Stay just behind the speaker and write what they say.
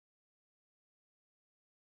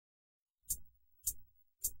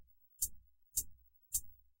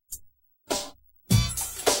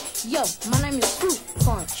Yo, my name is Fruit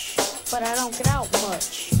Punch, but I don't get out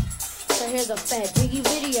much. So here's a fat jiggy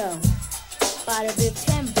video by the Biv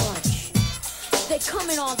 10 bunch. They come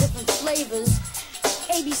in all different flavors.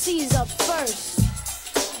 ABC's up first.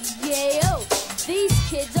 Yeah, yo, these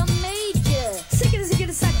kids are major. Sick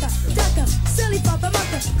it, sucker, ducker, silly papa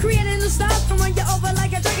mucker. Creating new style, can run you over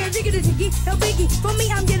like a trigger, jiggity jiggy, no biggie. For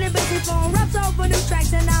me, I'm getting busy, phone raps over new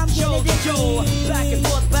tracks, and now I'm getting Yo, back and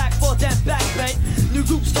forth, that back bang. New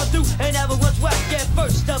groups come through, and everyone's whack. Get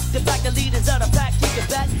first up, the back, the leaders of the pack, kick it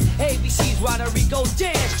back. ABC's Puerto Rico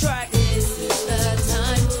dance track. This is the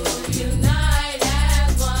time to unite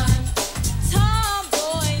as one.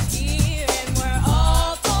 Tomboys here, and we're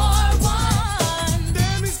all for one.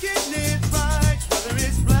 Damn, he's getting it right, whether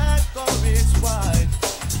it's black or it's white.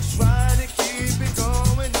 Try to keep it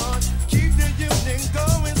going on, keep the union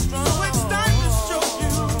going strong. So it's time to show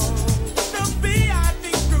you what the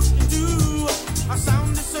VIP group can do. Our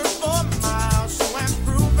sound is served for miles, so I'm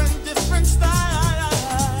proving different styles.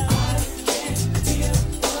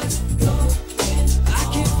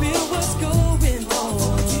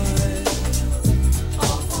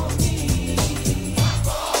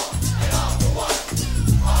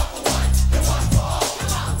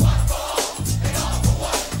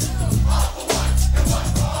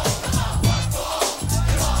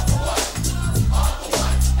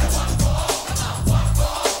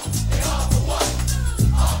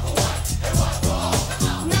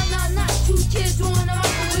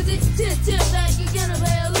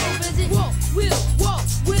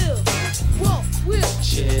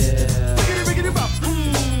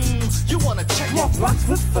 Rocks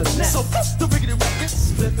with finesse. So flip the riggedy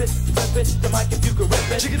records, flip it, the mic if you can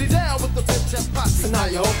rip it. jiggity down with the Biv 10 posse. Now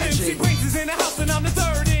you're open, MC Brains is in the house and I'm the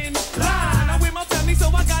third in line. I'm with my family,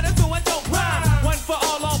 so I gotta do it, don't rhyme. One for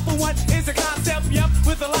all for one is a concept, yep,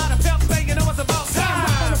 with a lot of pep, banging on what's about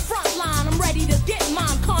time. On the front line, I'm ready to get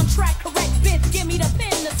mine. Contract correct, bitch, give me the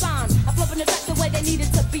pin, the sign. I'm flipping the track the way they need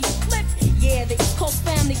it to be flipped. Yeah, the East Coast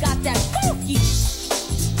family got that funky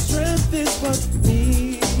Strength is what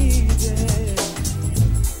we need.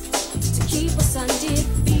 keep us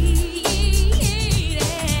undefeated.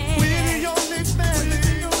 We're the only family,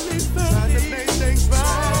 trying to make things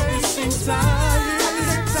right. Sing time,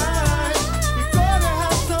 we gotta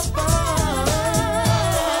have some fun.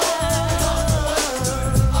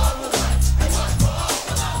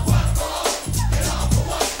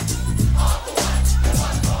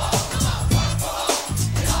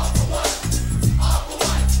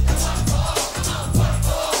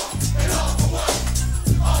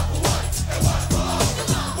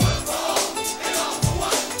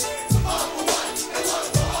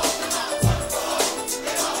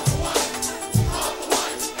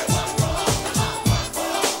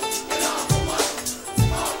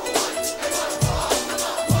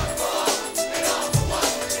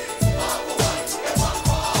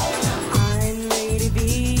 I'm Lady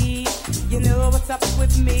B, you know what's up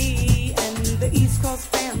with me and the East Coast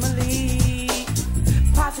family.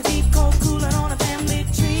 Party deep, cold, cooling on a family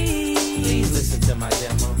tree. Please listen to my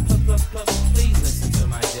demo. Please listen to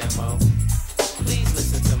my demo. Please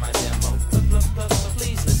listen to my demo.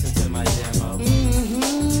 Please listen to my demo.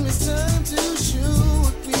 It's time to show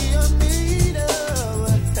what we are made of.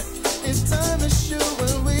 It's time to show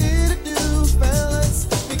what we're to do, fellas.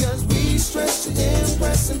 Because we stress to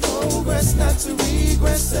impress and progress, not to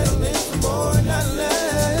regress, settling for more, not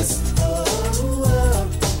less.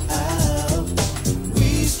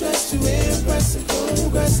 We stress to impress and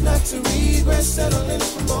progress, not to regress, settling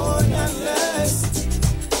for more, not less.